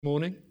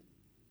Morning.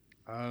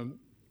 I'm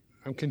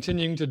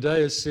continuing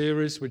today a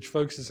series which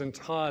focuses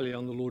entirely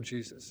on the Lord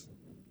Jesus.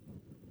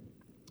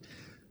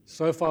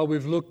 So far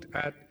we've looked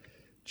at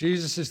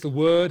Jesus is the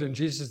Word and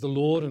Jesus is the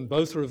Lord, and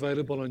both are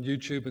available on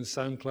YouTube and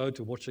SoundCloud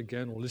to watch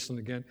again or listen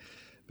again.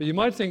 But you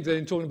might think that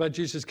in talking about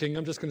Jesus King,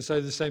 I'm just going to say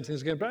the same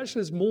things again. But actually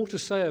there's more to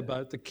say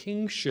about the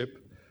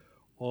kingship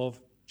of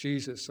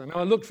Jesus. And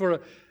I looked for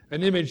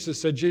an image that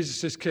said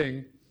Jesus is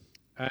King.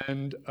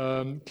 And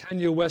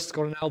Kanye West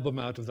got an album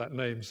out of that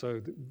name. So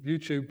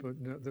YouTube,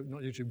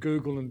 not YouTube,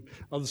 Google and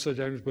other search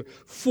engines were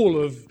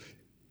full of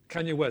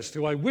Kanye West,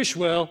 who I wish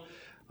well.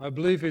 I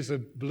believe he's a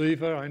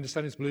believer. I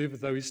understand he's a believer,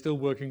 though he's still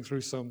working through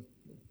some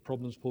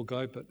problems, poor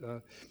guy. But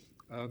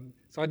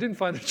so I didn't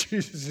find a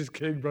Jesus is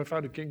King, but I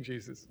found a King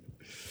Jesus.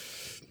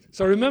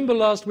 So remember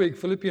last week,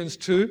 Philippians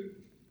 2,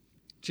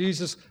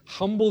 Jesus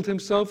humbled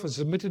himself and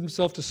submitted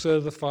himself to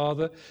serve the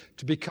Father,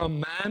 to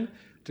become man,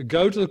 to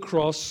go to the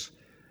cross,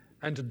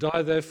 and to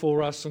die there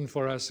for us and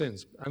for our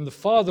sins. And the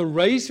Father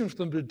raised him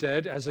from the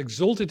dead, has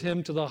exalted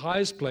him to the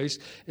highest place,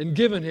 and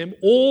given him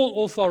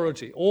all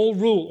authority, all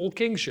rule, all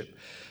kingship,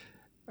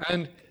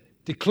 and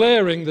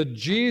declaring that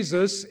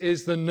Jesus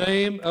is the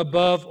name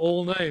above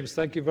all names.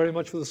 Thank you very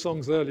much for the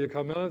songs earlier,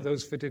 Carmela.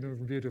 Those fitted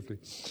in beautifully.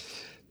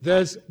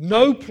 There's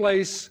no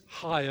place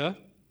higher,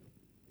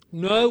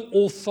 no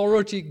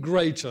authority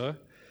greater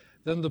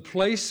than the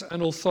place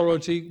and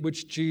authority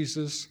which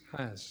Jesus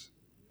has.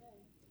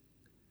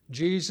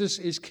 Jesus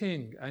is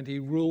king, and he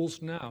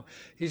rules now.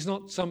 He's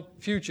not some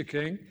future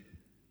king.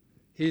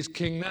 He's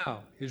king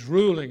now. He's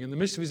ruling in the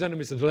midst of his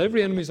enemies until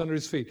every enemy is under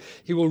his feet.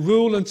 He will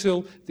rule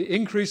until the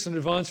increase and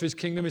advance of his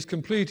kingdom is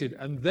completed,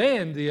 and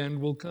then the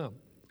end will come.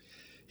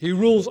 He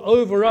rules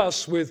over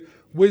us with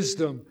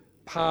wisdom,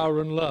 power,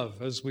 and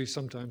love, as we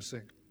sometimes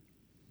sing.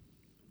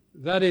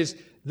 That is,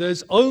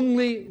 there's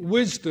only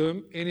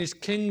wisdom in his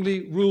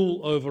kingly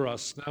rule over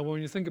us. Now,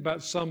 when you think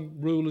about some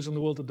rulers in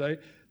the world today,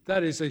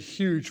 that is a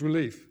huge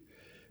relief.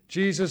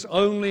 Jesus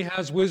only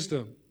has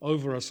wisdom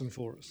over us and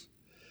for us.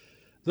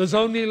 There's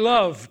only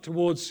love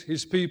towards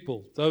his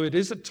people, though it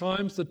is at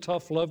times the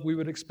tough love we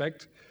would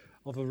expect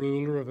of a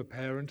ruler, of a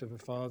parent, of a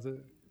father.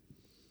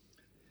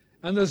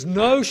 And there's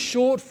no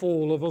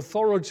shortfall of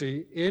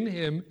authority in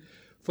him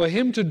for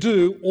him to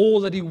do all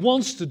that he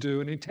wants to do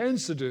and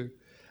intends to do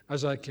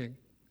as our king.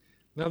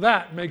 Now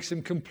that makes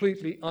him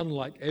completely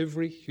unlike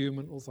every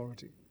human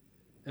authority,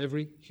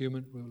 every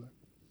human ruler.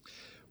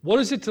 What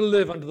is it to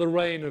live under the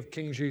reign of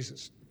King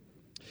Jesus?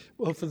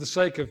 Well, for the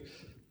sake of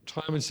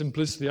time and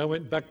simplicity, I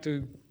went back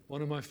to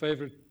one of my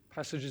favorite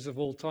passages of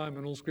all time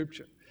in all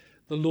Scripture,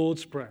 the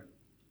Lord's Prayer,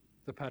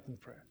 the pattern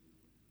prayer.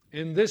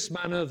 In this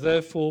manner,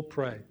 therefore,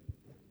 pray.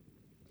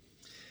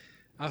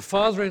 Our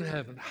Father in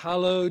heaven,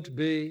 hallowed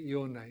be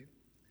your name.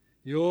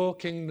 Your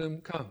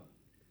kingdom come.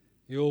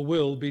 Your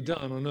will be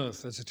done on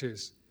earth as it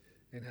is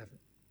in heaven.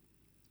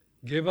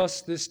 Give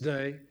us this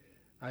day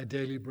our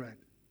daily bread.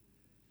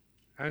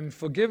 And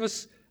forgive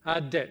us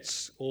our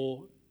debts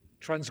or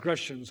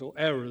transgressions or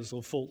errors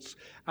or faults,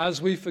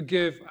 as we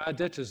forgive our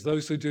debtors,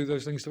 those who do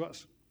those things to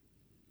us.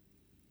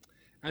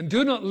 And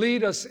do not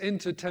lead us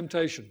into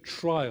temptation,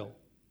 trial,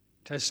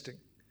 testing,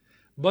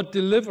 but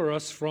deliver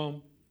us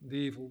from the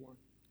evil one.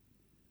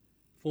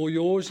 For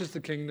yours is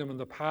the kingdom and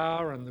the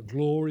power and the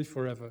glory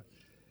forever.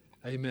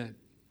 Amen.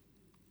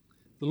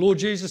 The Lord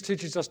Jesus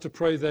teaches us to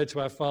pray there to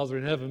our Father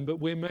in heaven, but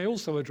we may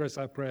also address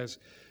our prayers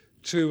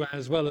to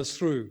as well as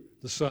through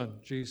the Son,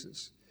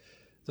 Jesus.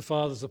 The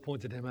Father's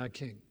appointed him our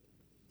King.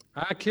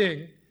 Our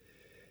King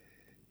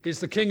is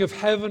the King of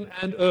heaven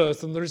and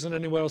earth, and there isn't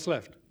anywhere else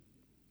left.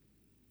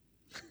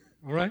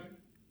 All right?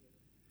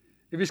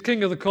 If he's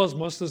King of the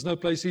cosmos, there's no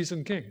place he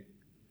isn't King.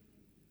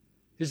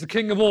 He's the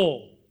King of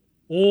all.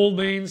 All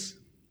means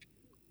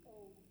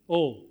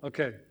all.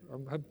 Okay,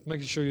 I'm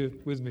making sure you're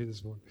with me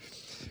this morning.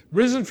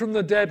 Risen from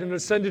the dead and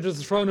ascended to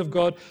the throne of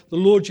God, the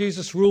Lord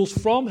Jesus rules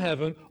from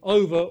heaven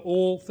over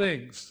all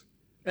things,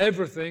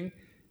 everything,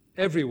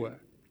 everywhere.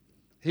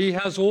 He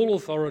has all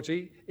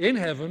authority in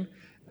heaven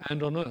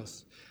and on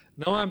earth.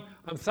 Now,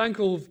 I'm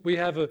thankful we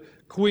have a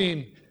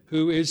queen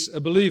who is a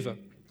believer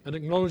and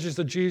acknowledges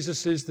that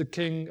Jesus is the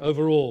king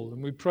over all.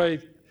 And we pray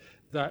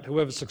that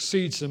whoever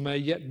succeeds in may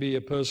yet be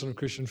a person of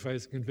Christian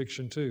faith and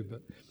conviction too.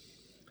 But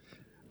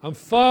I'm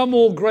far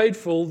more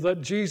grateful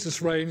that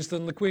Jesus reigns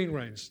than the queen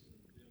reigns.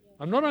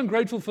 I'm not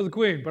ungrateful for the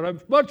queen, but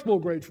I'm much more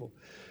grateful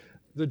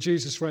that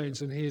Jesus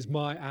reigns and he is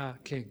our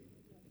king.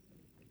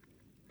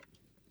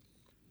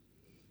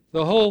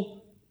 The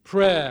whole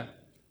prayer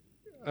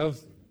of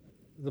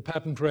the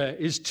pattern prayer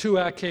is to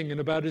our King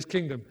and about his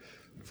kingdom.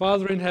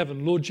 Father in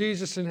heaven, Lord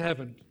Jesus in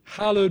heaven,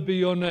 hallowed be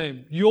your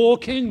name. Your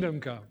kingdom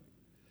come.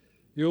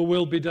 Your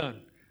will be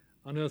done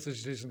on earth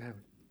as it is in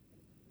heaven.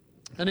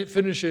 And it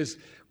finishes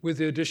with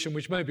the addition,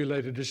 which may be a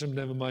late addition,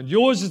 never mind.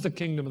 Yours is the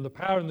kingdom and the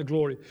power and the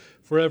glory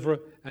forever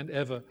and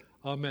ever.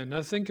 Amen.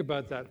 Now think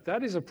about that.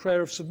 That is a prayer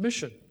of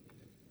submission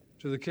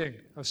to the King.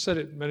 I've said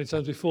it many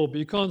times before, but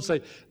you can't say,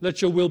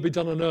 let your will be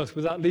done on earth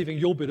without leaving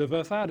your bit of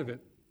earth out of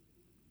it.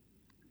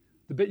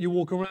 The bit you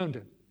walk around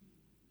in.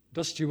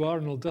 Dust you are,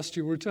 and all dust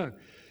you will return.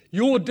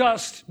 Your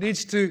dust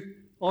needs to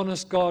honor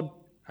God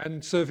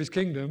and serve his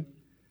kingdom.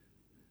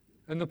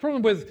 And the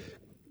problem with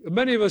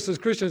many of us as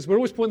Christians, we're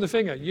always pointing the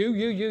finger.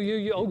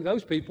 You, oh,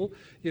 those people.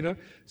 You know,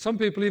 some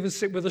people even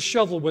sit with a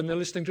shovel when they're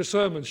listening to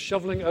sermons,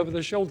 shoveling over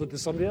their shoulder to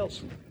somebody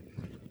else.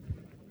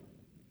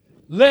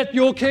 Let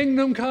your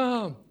kingdom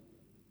come.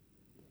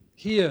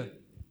 Here,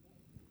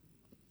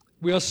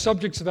 we are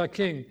subjects of our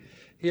King.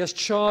 He has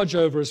charge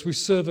over us. We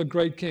serve a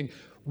great King.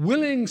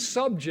 Willing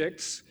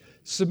subjects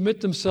submit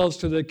themselves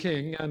to their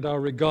King and are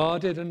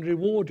regarded and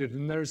rewarded.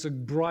 And there is a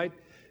bright,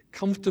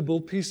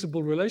 comfortable,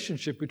 peaceable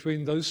relationship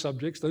between those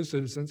subjects, those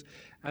citizens,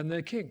 and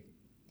their King.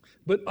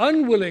 But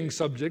unwilling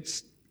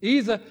subjects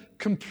either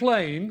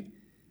complain,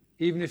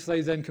 even if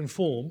they then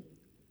conform,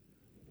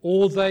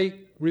 or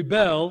they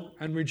rebel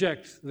and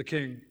reject the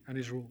King and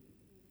his rule.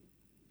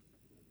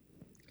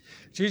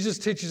 Jesus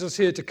teaches us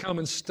here to come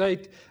and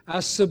state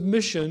our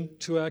submission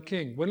to our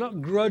King. We're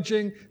not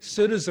grudging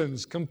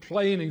citizens,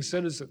 complaining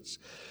citizens.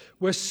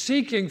 We're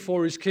seeking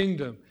for his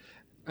kingdom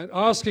and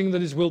asking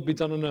that his will be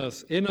done on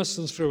earth, in us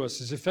and through us,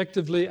 as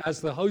effectively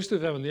as the host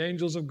of heaven, the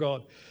angels of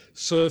God,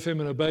 serve him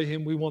and obey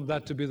him. We want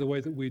that to be the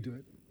way that we do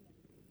it.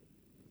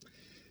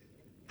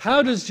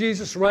 How does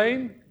Jesus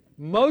reign?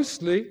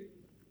 Mostly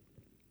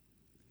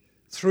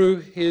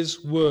through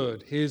his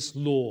word, his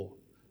law,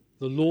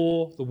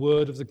 the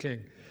word of the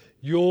King.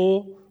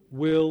 Your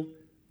will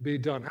be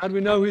done. How do we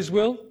know his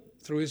will?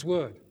 Through his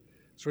word.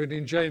 It's written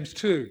in James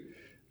 2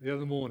 the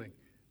other morning.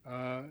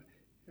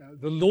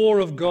 The law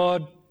of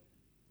God,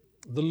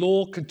 the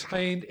law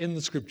contained in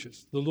the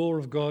Scriptures. The law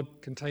of God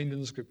contained in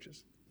the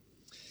Scriptures.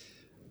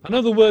 I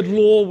know the word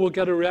law will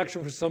get a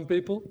reaction from some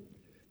people.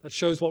 That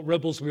shows what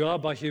rebels we are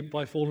by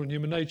fallen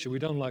human nature. We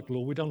don't like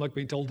law. We don't like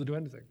being told to do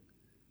anything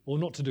or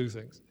not to do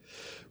things.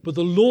 But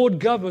the Lord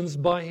governs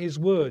by his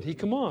word. He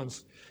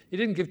commands. He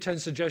didn't give 10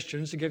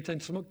 suggestions. He gave 10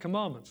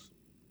 commandments.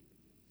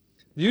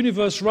 The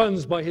universe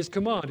runs by his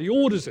command. He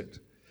orders it.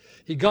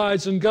 He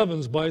guides and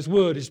governs by his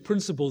word, his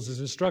principles, his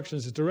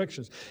instructions, his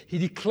directions. He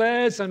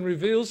declares and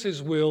reveals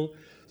his will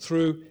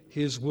through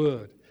his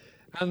word.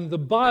 And the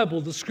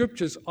Bible, the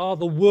Scriptures, are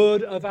the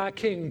word of our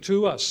King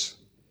to us,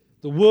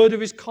 the word of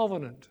his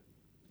covenant.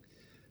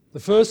 The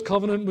first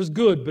covenant was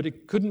good, but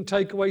it couldn't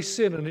take away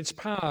sin and its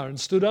power, and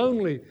stood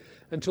only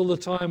until the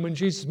time when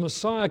Jesus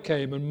Messiah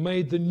came and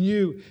made the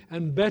new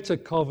and better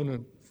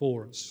covenant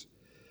for us.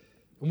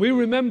 And we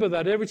remember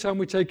that every time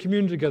we take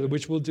communion together,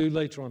 which we'll do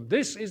later on.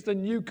 This is the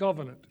new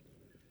covenant.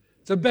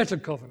 It's a better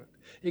covenant.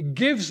 It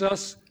gives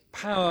us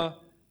power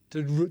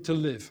to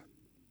live.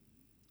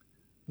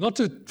 Not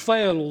to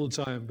fail all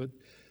the time, but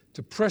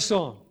to press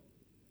on,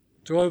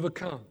 to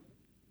overcome,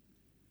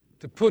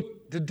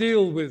 to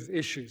deal with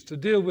issues, to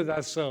deal with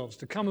ourselves,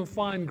 to come and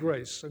find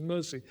grace and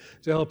mercy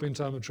to help in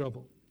time of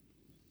trouble.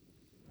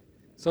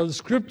 So the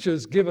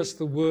Scriptures give us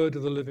the word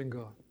of the living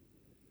God.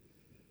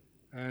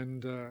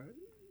 And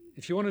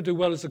if you want to do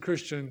well as a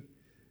Christian,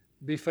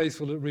 be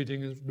faithful at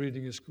reading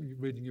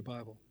your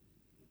Bible.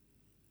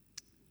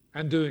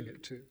 And doing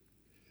it too.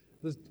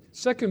 The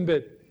second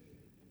bit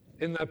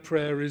in that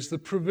prayer is the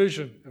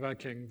provision of our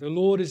King. The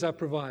Lord is our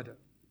provider.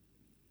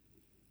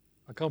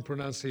 I can't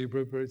pronounce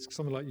Hebrew, but it's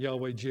something like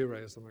Yahweh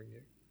Jireh or something.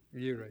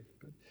 Jireh.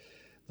 But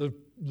the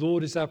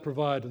Lord is our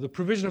provider. The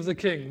provision of the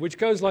King, which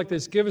goes like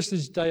this: give us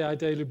this day our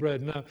daily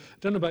bread. Now, I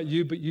don't know about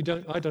you, but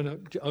I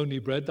don't own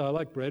bread. I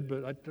like bread,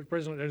 but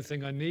bread's not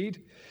anything I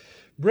need.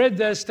 Bread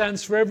there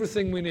stands for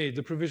everything we need,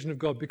 the provision of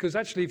God. Because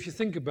actually, if you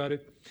think about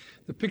it,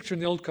 the picture in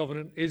the Old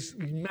Covenant is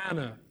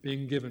manna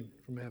being given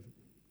from heaven.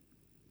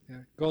 Yeah,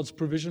 God's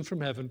provision from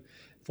heaven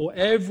for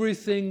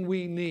everything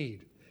we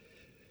need.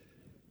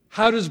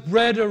 How does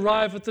bread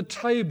arrive at the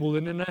table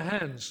and in our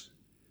hands?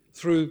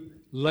 Through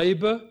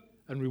labor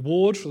and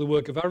reward for the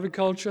work of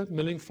agriculture,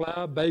 milling,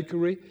 flour,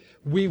 bakery.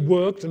 We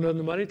worked and earned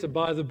the money to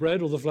buy the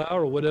bread or the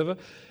flour or whatever.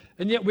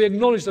 And yet we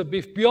acknowledge that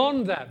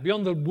beyond that,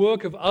 beyond the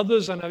work of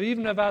others and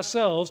even of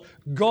ourselves,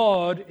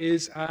 God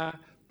is our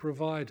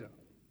provider.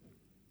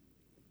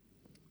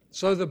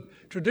 So the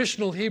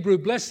traditional Hebrew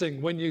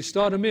blessing when you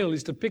start a meal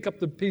is to pick up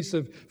the piece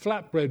of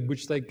flatbread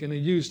which they're going to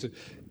use to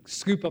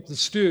scoop up the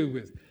stew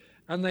with.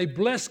 And they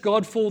bless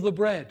God for the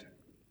bread.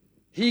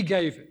 He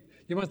gave it.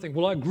 You might think,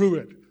 well, I grew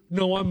it.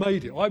 No, I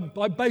made it.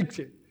 I baked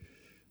it.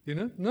 You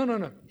know?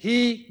 No.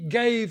 He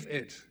gave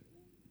it.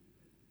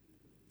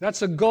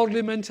 That's a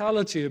godly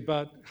mentality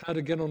about how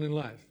to get on in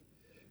life.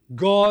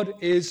 God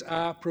is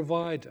our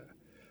provider.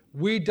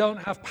 We don't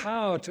have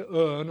power to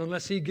earn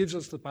unless he gives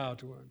us the power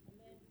to earn.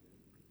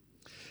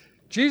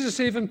 Jesus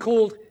even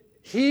called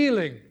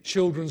healing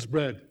children's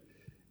bread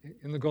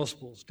in the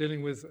Gospels,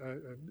 dealing with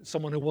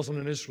someone who wasn't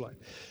an Israelite.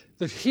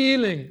 The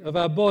healing of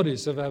our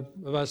bodies, of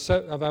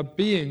our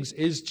beings,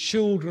 is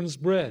children's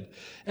bread.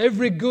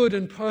 Every good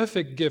and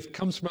perfect gift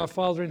comes from our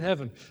Father in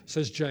heaven,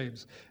 says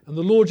James. And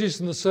the Lord Jesus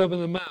in the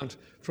Sermon on the Mount,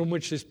 from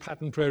which this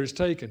pattern prayer is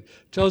taken,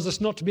 tells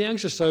us not to be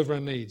anxious over our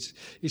needs.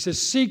 He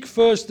says, seek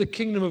first the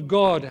kingdom of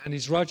God and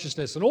his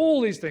righteousness, and all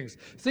these things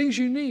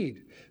you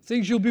need,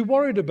 things you'll be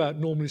worried about,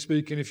 normally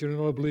speaking, if you're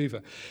not a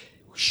believer,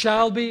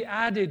 shall be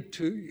added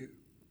to you.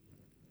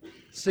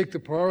 Seek the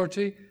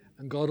priority,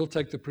 and God will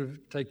take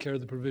care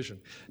of the provision.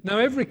 Now,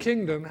 every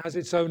kingdom has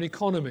its own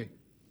economy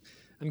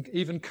and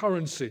even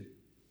currency.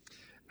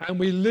 And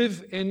we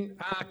live in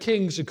our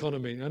king's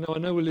economy. I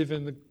know we live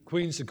in the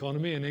Queen's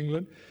economy in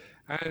England.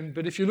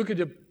 But if you look at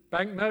your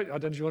banknote, I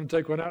don't know if you want to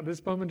take one out at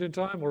this moment in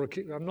time,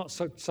 I'm not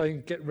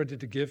saying get ready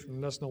to give,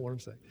 and that's not what I'm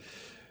saying.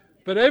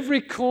 But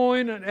every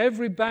coin and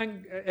every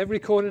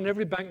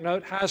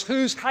banknote has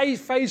whose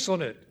face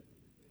on it?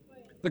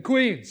 The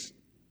Queen's.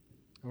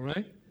 All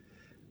right?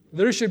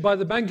 They're issued by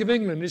the Bank of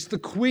England. It's the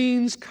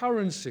Queen's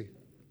currency.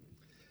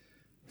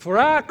 For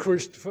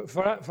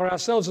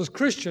ourselves as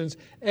Christians,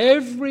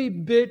 every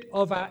bit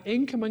of our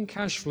income and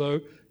cash flow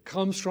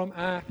comes from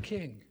our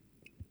King.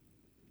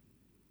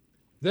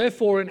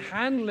 Therefore, in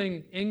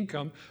handling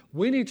income,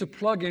 we need to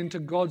plug into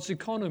God's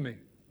economy,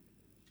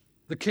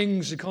 the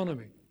King's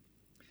economy.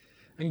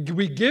 And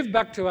we give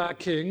back to our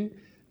King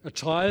a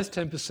tithe,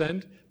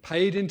 10%,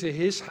 paid into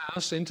his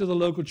house, into the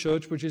local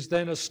church, which is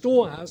then a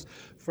storehouse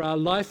for our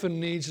life and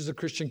needs as a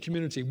Christian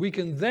community. We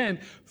can then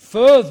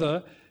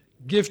further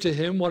give to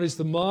him what is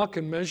the mark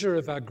and measure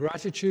of our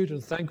gratitude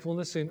and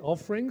thankfulness in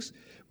offerings,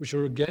 which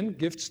are again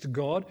gifts to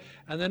God,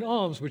 and then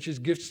alms, which is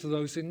gifts to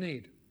those in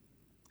need.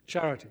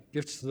 Charity,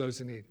 gifts to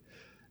those in need.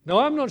 Now,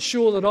 I'm not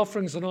sure that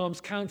offerings and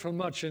alms count for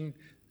much in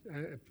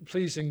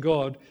pleasing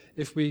God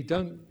if we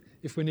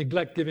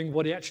neglect giving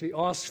what he actually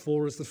asks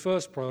for as the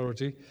first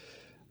priority,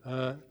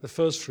 the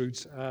first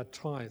fruits, our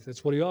tithe.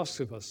 That's what he asks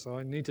of us. So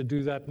I need to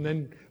do that and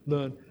then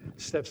learn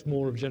steps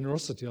more of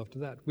generosity after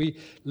that. We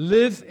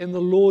live in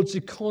the Lord's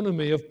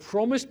economy of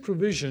promised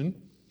provision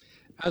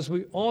as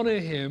we honor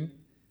him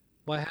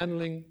by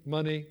handling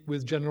money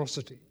with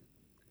generosity,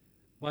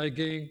 by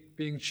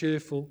being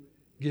cheerful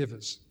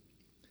givers.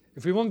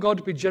 If we want God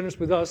to be generous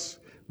with us,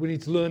 we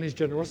need to learn his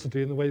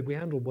generosity in the way we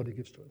handle what he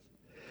gives to us.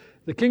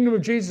 The kingdom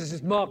of Jesus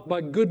is marked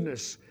by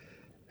goodness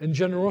and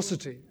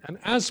generosity. And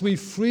as we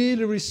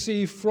freely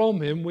receive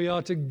from him, we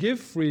are to give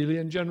freely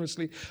and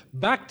generously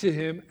back to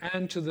him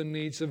and to the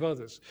needs of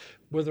others,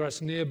 whether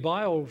that's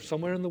nearby or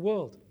somewhere in the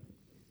world.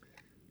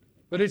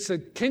 But it's a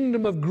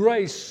kingdom of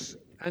grace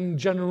and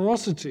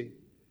generosity.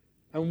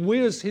 And we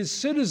as his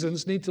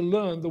citizens need to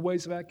learn the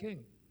ways of our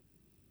King.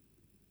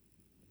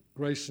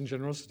 Grace and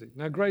generosity.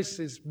 Now, grace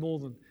is more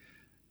than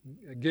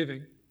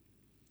giving.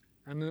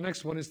 And the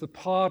next one is the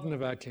pardon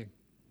of our King.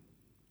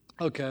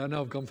 Okay, I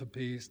know I've gone for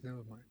peace.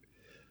 Never mind.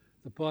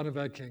 The pardon of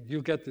our King.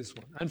 You'll get this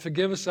one. And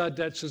forgive us our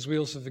debts as we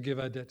also forgive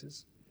our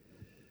debtors.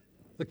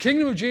 The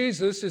kingdom of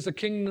Jesus is a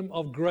kingdom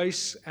of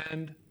grace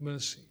and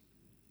mercy.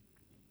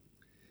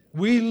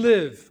 We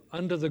live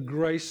under the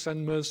grace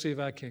and mercy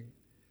of our King.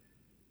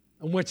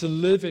 And we're to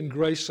live in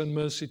grace and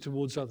mercy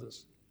towards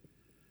others,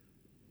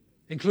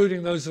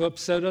 including those who have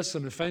upset us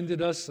and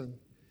offended us and,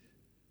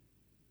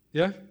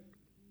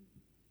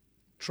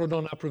 trod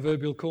on our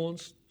proverbial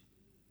corns.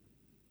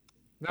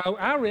 Now,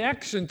 our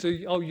reaction to,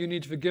 you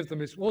need to forgive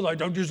them is, well, they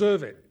don't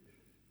deserve it.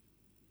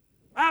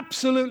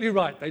 Absolutely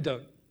right, they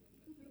don't.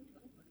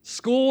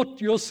 Score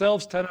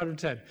yourselves 10 out of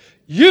 10.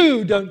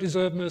 You don't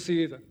deserve mercy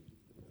either.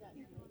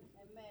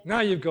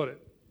 Now you've got it.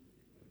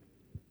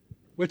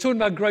 We're talking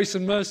about grace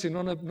and mercy,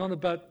 not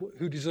about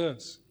who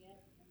deserves.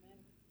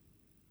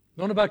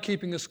 Not about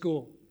keeping a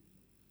score.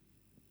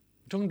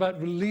 We're talking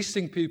about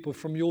releasing people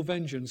from your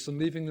vengeance and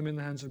leaving them in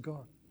the hands of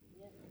God.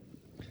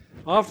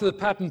 After the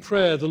pattern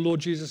prayer, the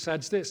Lord Jesus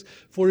adds this: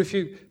 for if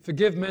you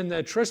forgive men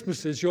their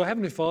trespasses, your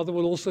heavenly Father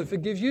will also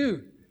forgive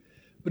you.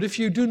 But if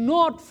you do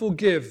not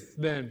forgive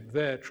men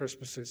their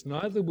trespasses,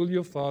 neither will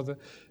your Father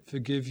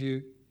forgive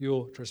you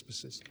your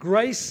trespasses.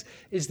 Grace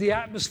is the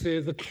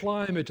atmosphere, the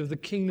climate of the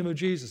kingdom of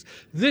Jesus.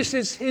 This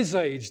is his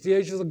age, the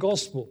age of the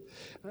gospel,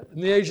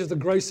 and the age of the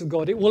grace of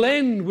God. It will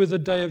end with the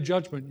day of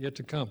judgment yet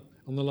to come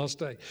on the last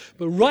day.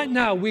 But right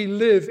now we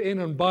live in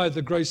and by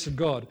the grace of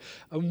God,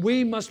 and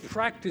we must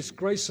practice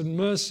grace and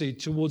mercy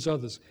towards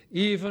others,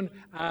 even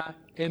our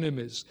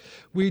enemies.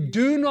 We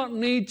do not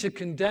need to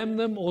condemn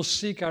them or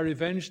seek our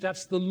revenge.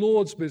 That's the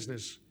Lord's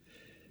business.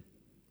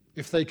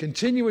 If they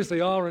continue as they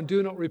are and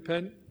do not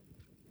repent,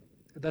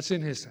 that's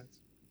in his hands.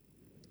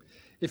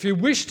 If we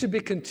wish to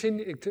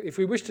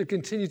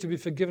continue to be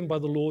forgiven by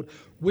the Lord,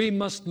 we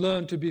must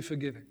learn to be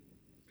forgiving.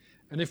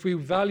 And if we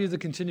value the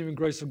continuing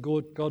grace of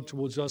God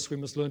towards us, we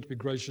must learn to be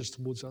gracious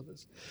towards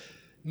others.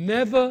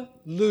 Never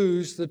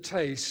lose the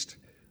taste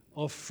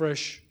of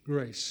fresh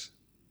grace.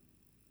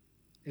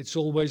 It's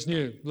always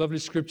new. Lovely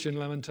scripture in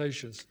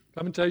Lamentations.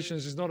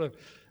 Lamentations is not an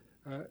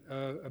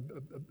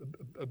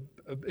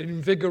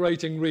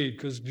invigorating read,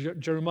 because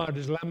Jeremiah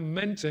is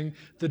lamenting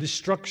the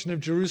destruction of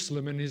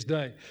Jerusalem in his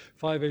day,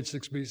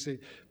 586 BC.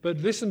 But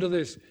listen to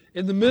this.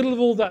 In the middle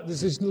of all that,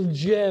 there's this little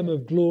gem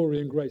of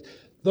glory and grace.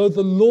 Through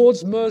the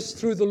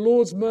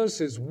Lord's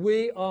mercies,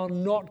 we are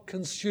not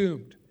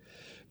consumed,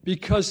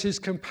 because his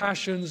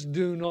compassions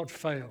do not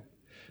fail.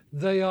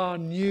 They are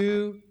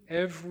new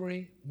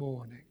every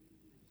morning.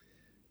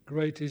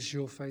 Great is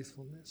your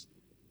faithfulness.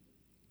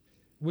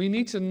 We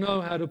need to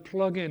know how to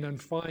plug in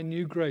and find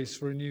new grace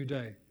for a new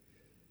day.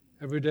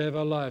 every day of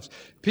our lives.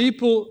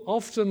 People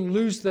often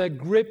lose their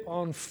grip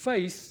on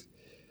faith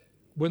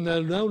when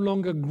they're no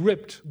longer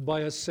gripped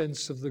by a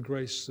sense of the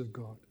grace of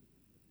God.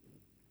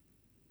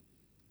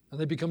 And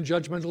they become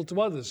judgmental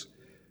to others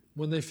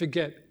when they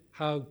forget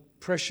how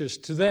precious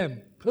to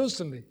them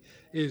personally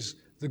is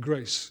the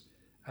grace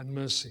and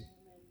mercy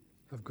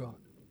of God.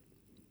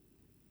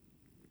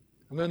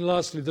 And then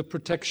lastly, the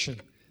protection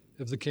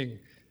of the King.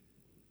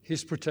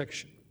 His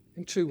protection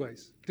in two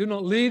ways. Do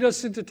not lead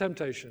us into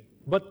temptation,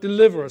 but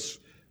deliver us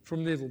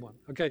from the evil one.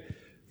 Okay,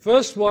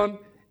 first one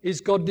is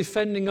God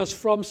defending us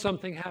from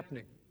something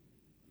happening.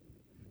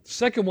 The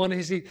second one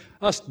is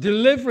us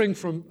delivering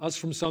us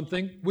from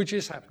something which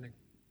is happening.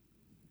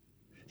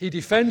 He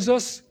defends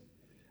us,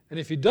 and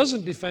if he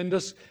doesn't defend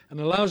us and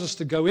allows us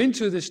to go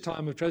into this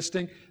time of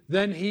testing,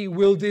 then he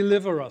will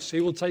deliver us.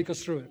 He will take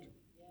us through it.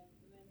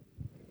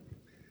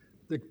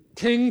 The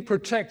King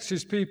protects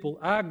his people.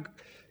 Our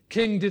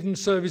King didn't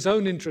serve his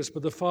own interest,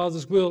 but the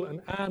Father's will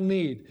and our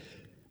need.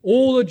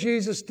 All that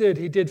Jesus did,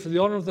 he did for the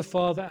honor of the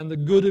Father and the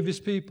good of his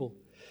people.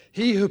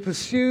 He who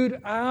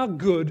pursued our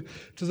good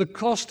to the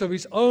cost of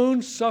his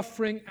own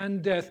suffering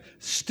and death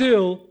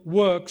still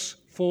works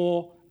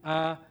for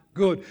our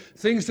good.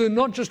 Things do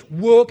not just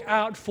work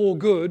out for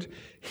good.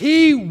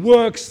 He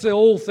works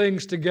all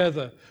things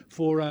together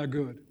for our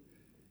good.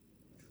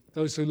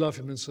 Those who love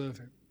him and serve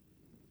him.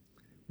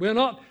 We're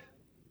not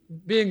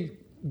being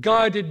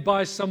guided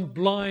by some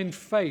blind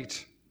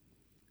fate.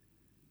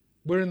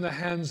 We're in the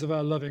hands of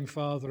our loving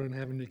Father and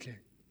Heavenly King.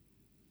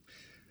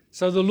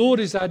 So the Lord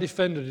is our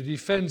defender. He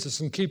defends us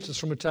and keeps us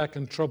from attack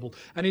and trouble.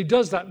 And he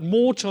does that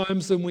more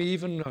times than we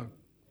even know.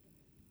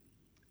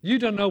 You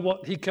don't know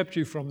what he kept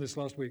you from this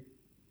last week.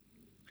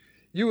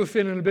 You were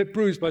feeling a bit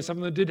bruised by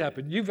something that did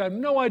happen. You've had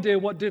no idea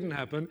what didn't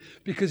happen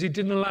because he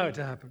didn't allow it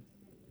to happen.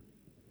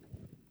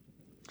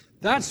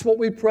 That's what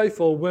we pray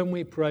for when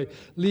we pray.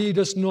 Lead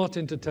us not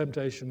into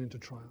temptation, into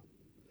trial.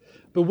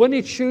 But when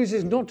he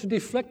chooses not to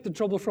deflect the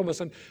trouble from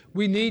us, and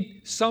we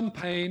need some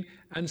pain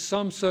and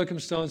some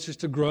circumstances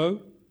to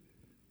grow,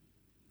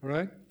 all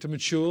right, to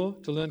mature,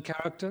 to learn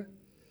character,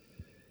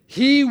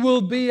 he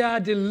will be our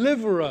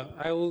deliverer.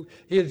 He'll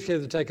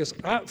either take us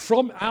out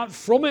from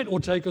it or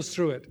take us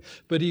through it.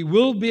 But he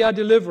will be our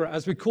deliverer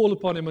as we call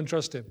upon him and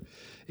trust him.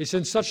 It's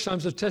in such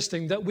times of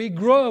testing that we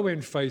grow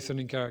in faith and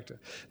in character.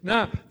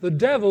 Now, the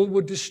devil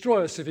would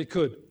destroy us if he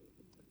could.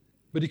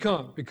 But he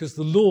can't, because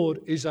the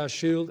Lord is our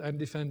shield and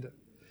defender.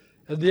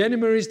 And the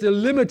enemy is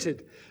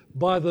delimited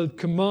by the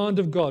command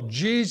of God.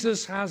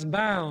 Jesus has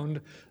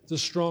bound the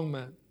strong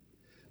man.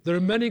 There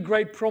are many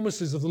great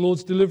promises of the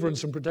Lord's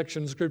deliverance and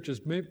protection in the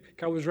Scriptures.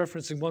 I was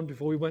referencing one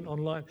before we went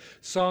online.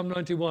 Psalm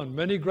 91.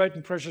 Many great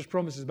and precious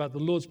promises about the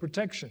Lord's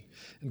protection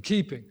and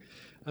keeping.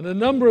 And a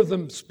number of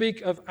them speak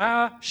of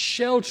our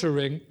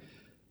sheltering,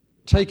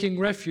 taking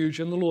refuge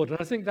in the Lord. And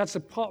I think that's a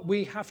part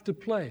we have to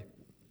play.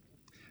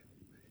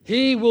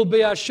 He will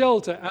be our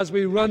shelter as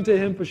we run to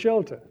him for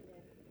shelter.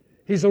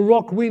 He's a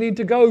rock we need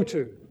to go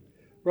to.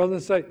 Rather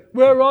than say,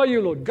 where are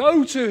you, Lord?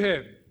 Go to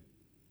him.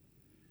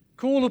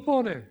 Call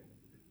upon him.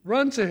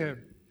 Run to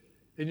him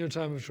in your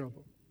time of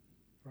trouble.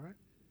 All right?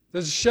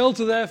 There's a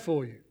shelter there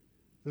for you.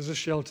 There's a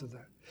shelter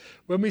there.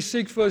 When we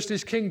seek first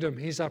his kingdom,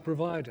 he's our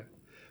provider.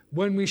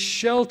 When we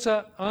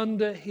shelter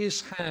under his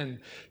hand.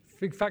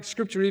 In fact,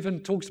 Scripture even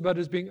talks about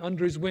us being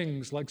under his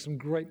wings like some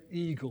great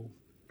eagle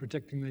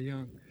protecting their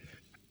young.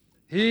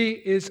 He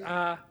is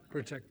our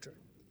protector.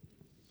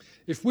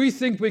 If we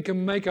think we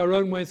can make our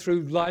own way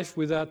through life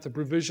without the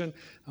provision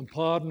and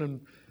pardon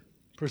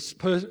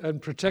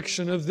and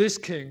protection of this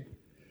King,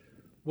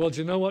 well,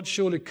 do you know what?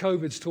 Surely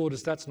COVID's taught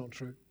us that's not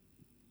true.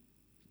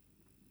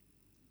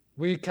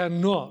 We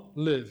cannot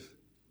live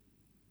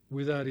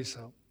without his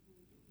help.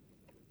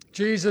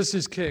 Jesus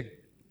is King.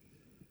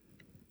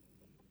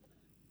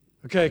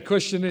 Okay,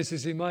 question is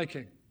he my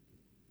King?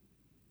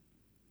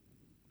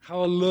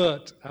 How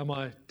alert am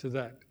I to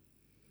that?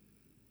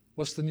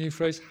 What's the new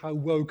phrase? How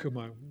woke am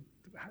I?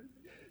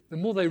 The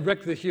more they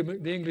wreck the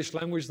English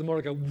language, the more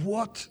I go,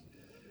 what?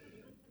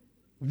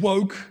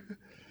 Woke?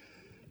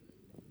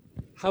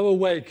 How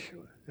awake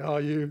are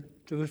you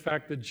to the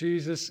fact that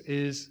Jesus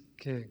is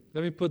King?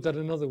 Let me put that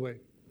another way.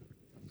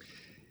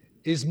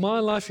 Is my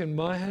life in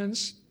my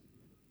hands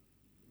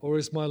or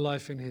is my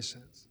life in his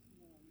hands?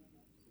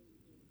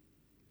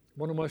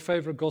 One of my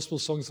favorite gospel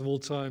songs of all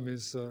time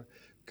is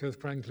Kirk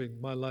Franklin,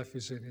 My Life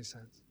is in His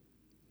Hands.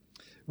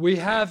 We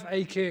have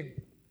a King.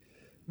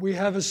 We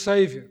have a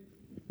Savior.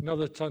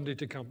 Another Sunday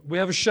to come. We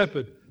have a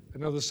shepherd.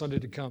 Another Sunday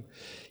to come.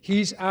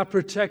 He's our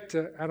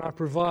protector and our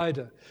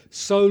provider.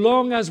 So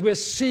long as we're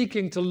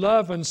seeking to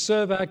love and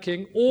serve our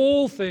King,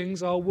 all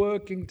things are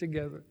working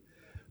together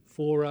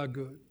for our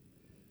good.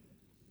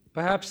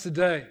 Perhaps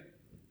today,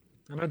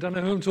 and I don't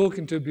know who I'm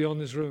talking to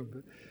beyond this room,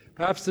 but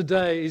perhaps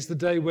today is the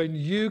day when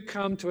you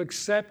come to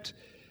accept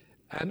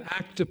and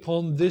act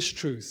upon this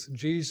truth.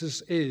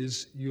 Jesus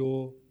is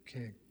your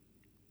King.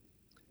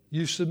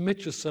 You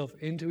submit yourself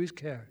into his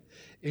care,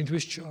 into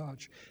his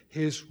charge,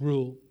 his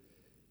rule.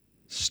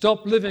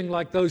 Stop living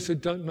like those who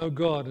don't know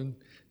God and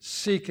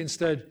seek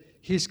instead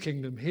His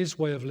kingdom, His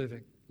way of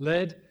living,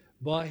 led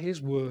by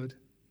His word,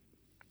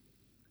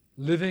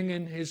 living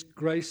in His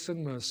grace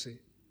and mercy,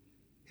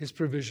 His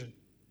provision,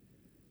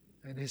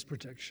 and His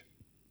protection.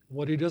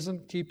 What He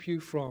doesn't keep you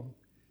from,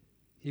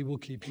 He will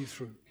keep you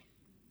through.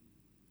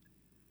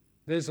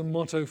 There's a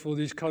motto for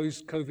these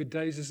COVID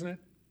days, isn't it?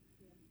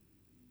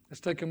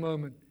 Let's take a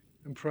moment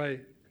and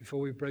pray before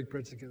we break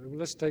bread together. Well,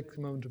 let's take a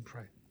moment and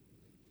pray.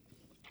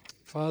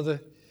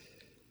 Father,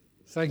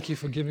 thank You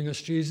for giving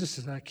us Jesus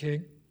as our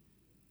King.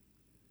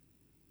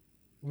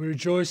 We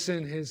rejoice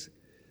in His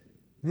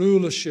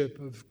rulership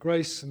of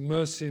grace and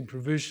mercy and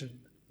provision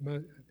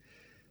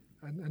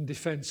and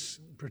defense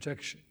and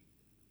protection.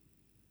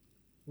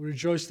 We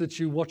rejoice that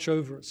You watch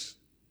over us,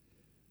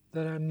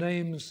 that our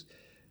names,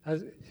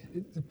 as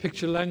the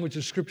picture language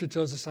of Scripture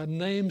tells us, our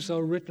names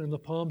are written in the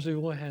palms of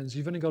Your hands.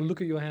 You've only got to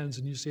look at your hands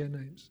and you see our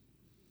names.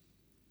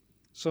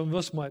 Some of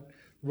us might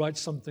write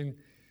something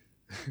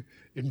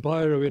in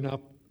biro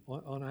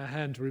on our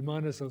hand to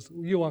remind ourselves.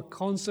 You are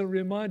constantly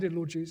reminded,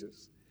 Lord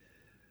Jesus,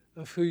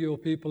 of who Your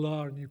people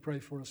are, and You pray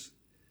for us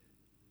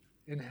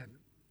in heaven.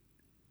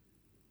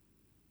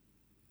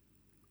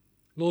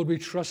 Lord, we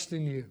trust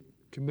in You,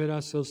 commit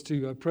ourselves to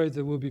You. I pray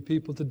there will be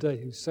people today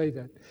who say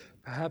that,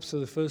 perhaps for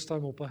the first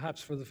time or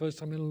perhaps for the first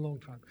time in a long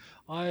time.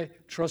 I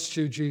trust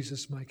You,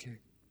 Jesus, my King.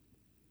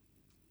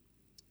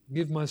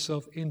 Give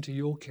myself into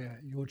Your care,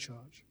 Your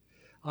charge.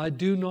 I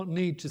do not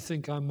need to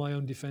think I'm my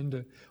own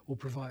defender or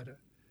provider.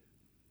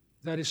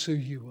 That is who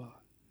You are.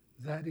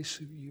 That is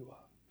who You are.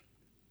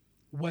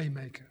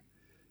 Waymaker,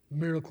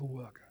 miracle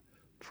worker,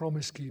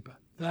 promise keeper.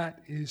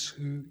 That is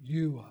who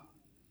You are.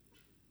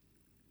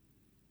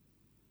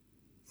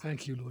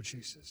 Thank You, Lord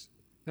Jesus.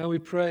 Now we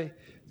pray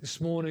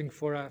this morning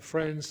for our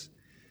friends,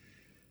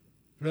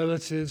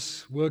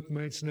 relatives,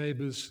 workmates,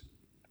 neighbors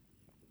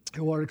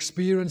who are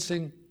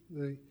experiencing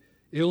the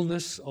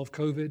illness of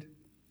COVID,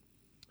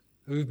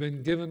 who've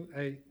been given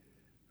a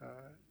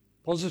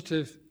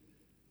positive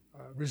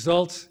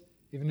result,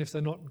 even if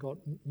they've not got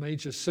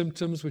major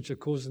symptoms which are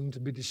causing them to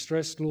be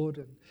distressed, Lord,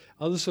 and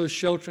others who are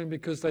sheltering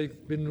because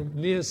they've been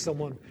near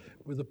someone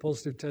with a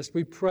positive test.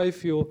 We pray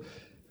for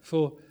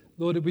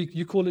Lord,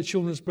 You call it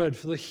children's bread,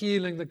 for the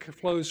healing that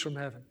flows from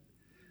heaven,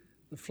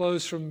 that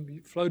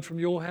flowed from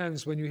Your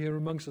hands when You're here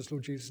amongst us,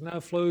 Lord Jesus, now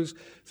flows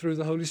through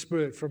the Holy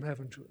Spirit from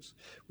heaven to us.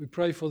 We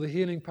pray for the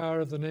healing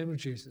power of the name of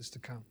Jesus to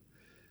come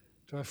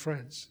to our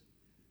friends,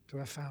 to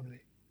our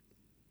family,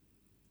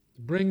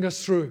 to bring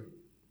us through.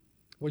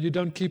 What You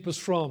don't keep us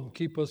from,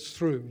 keep us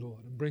through,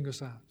 Lord, and bring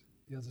us out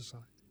the other side.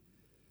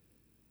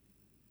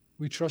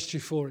 We trust You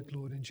for it,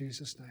 Lord, in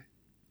Jesus' name.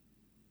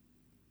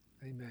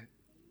 Amen.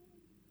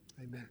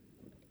 Amen.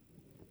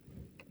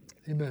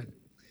 Amen.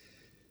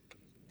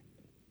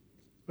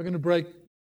 We're going to break